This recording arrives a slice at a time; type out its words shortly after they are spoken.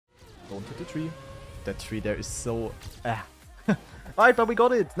Don't hit the tree. That tree there is so... Alright, but we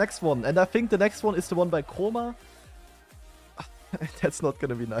got it. Next one. And I think the next one is the one by Chroma. That's not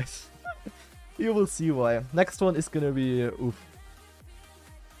gonna be nice. You will see why. Next one is gonna be... Oof.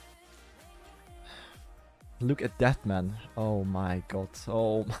 Look at that, man. Oh my god.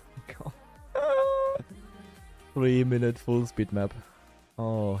 Oh my god. 3-minute full speed map.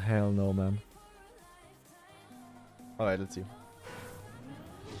 Oh, hell no, man. Alright, let's see.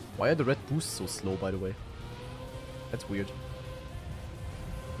 Why are the red boosts so slow, by the way? That's weird.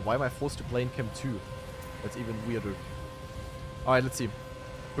 Why am I forced to play in Camp 2? That's even weirder. Alright, let's see.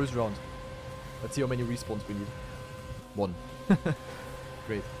 First round. Let's see how many respawns we need. 1.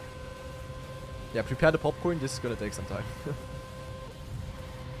 Great. Yeah, prepare the popcorn. This is gonna take some time.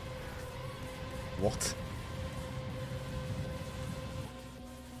 What?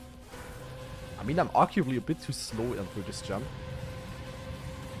 I mean, I'm arguably a bit too slow for this jump.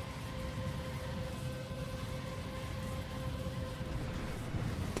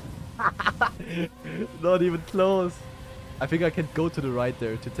 Not even close. I think I can go to the right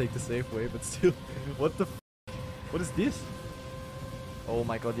there to take the safe way, but still. What the f? What is this? Oh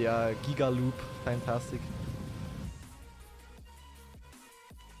my god, yeah, Giga Loop. Fantastic.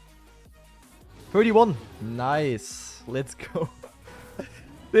 31. Nice. Let's go.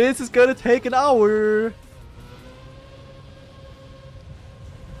 This is gonna take an hour.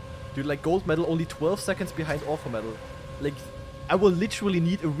 Dude, like gold medal only 12 seconds behind alpha medal. Like, I will literally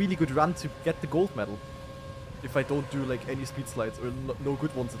need a really good run to get the gold medal. If I don't do like any speed slides, or no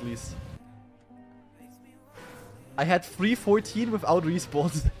good ones at least. I had 3:14 without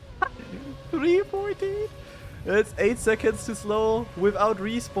respawns. 3:14? That's 8 seconds too slow without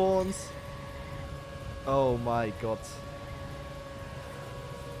respawns. Oh my god.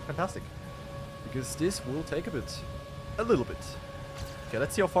 Fantastic. Because this will take a bit. A little bit. Okay,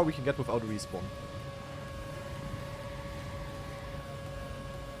 let's see how far we can get without a respawn.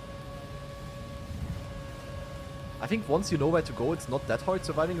 I think once you know where to go, it's not that hard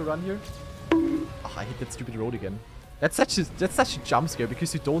surviving a run here. Oh, I hit that stupid road again. That's such a jump scare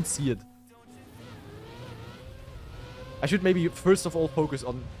because you don't see it. I should maybe first of all focus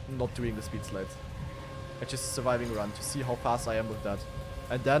on not doing the speed slides. And just surviving a run to see how fast I am with that.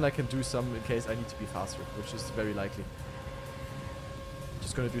 And then I can do some in case I need to be faster, which is very likely.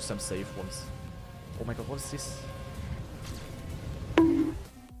 Just gonna do some safe ones. Oh my god, what is this?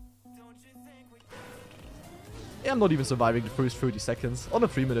 Yeah, I'm not even surviving the first 30 seconds on a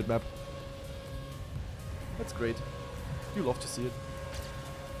 3-minute map. That's great. You love to see it.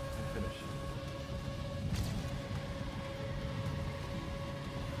 And finish.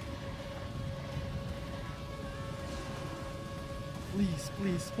 Please,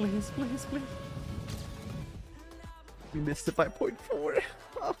 please, please, please, please. We missed it by 0.4.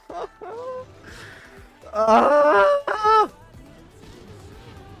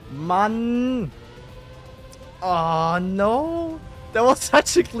 Man. Oh no. That was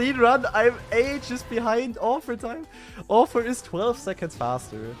such a clean run. I'm ages behind offer time. Offer is 12 seconds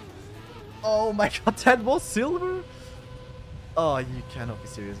faster. Oh my god, that was silver? Oh, you cannot be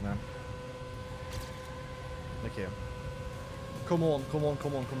serious, man. Okay. Come on, come on,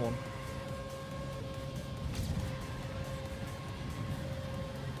 come on, come on.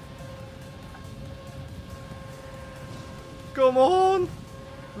 Come on!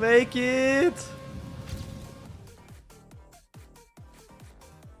 Make it!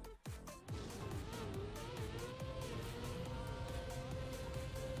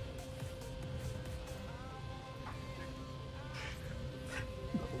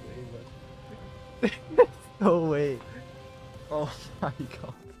 No way. Oh my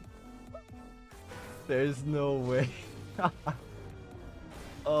god. There's no way.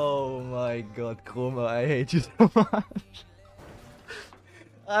 Oh my god, Chroma, I hate you so much.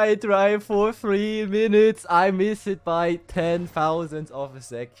 I drive for 3 minutes. I miss it by 10,000ths of a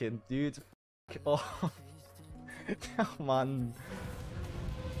second, dude. Oh. Oh man.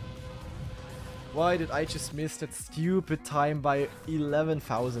 Why did I just miss that stupid time by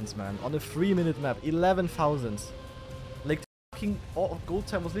 11,000ths, man? On a 3-minute map, 11,000ths. Like, the fucking gold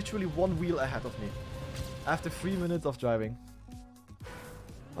time was literally 1 wheel ahead of me. After 3 minutes of driving.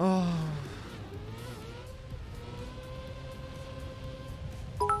 Oh.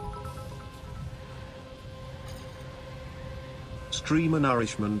 Streamer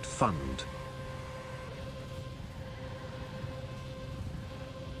Nourishment Fund.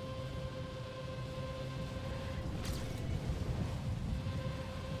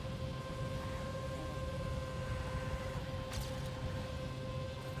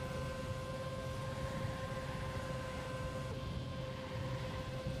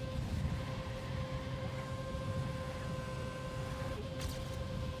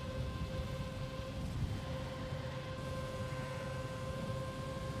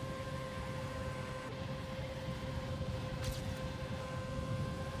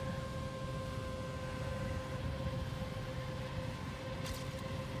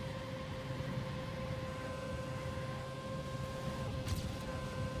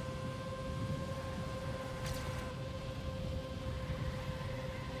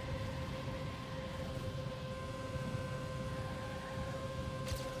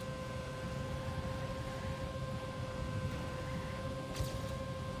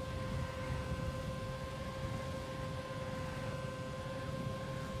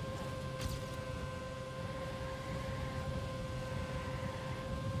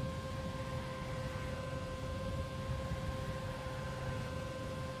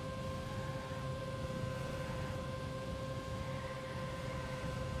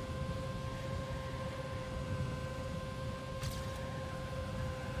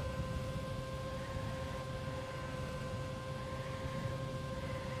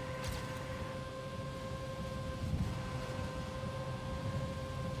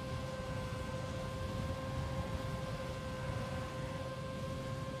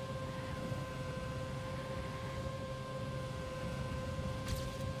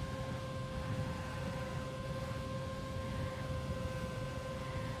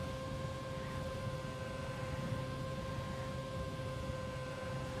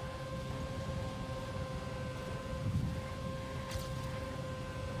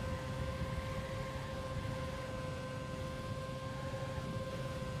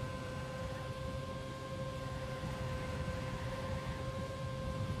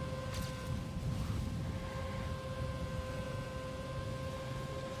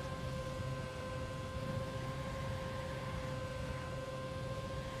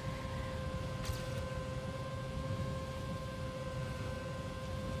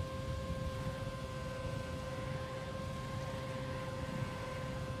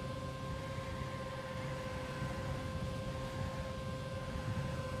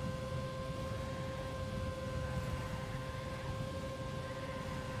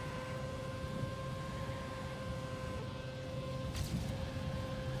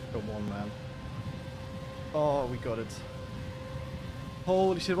 come on, man. Oh, we got it.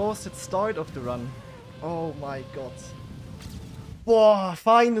 Holy shit, what was that start of the run? Oh my god. Whoa,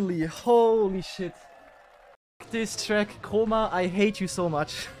 finally! Holy shit. This track, Chroma, I hate you so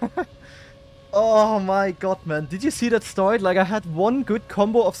much. Oh my god, man. Did you see that start? Like, I had one good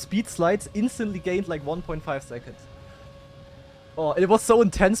combo of speed slides, instantly gained like 1.5 seconds. Oh, it was so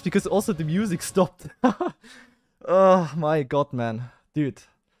intense because also the music stopped. Oh my god, man. Dude.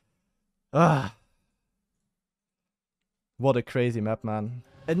 Ah. What a crazy map, man.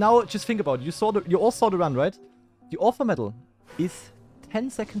 And now just think about it. You all saw the run, right? The Alpha Metal is 10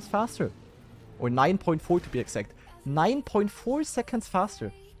 seconds faster. Or 9.4 to be exact. 9.4 seconds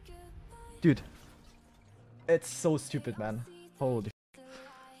faster. Dude. It's so stupid, man. Holy shit.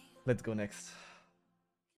 Let's go next.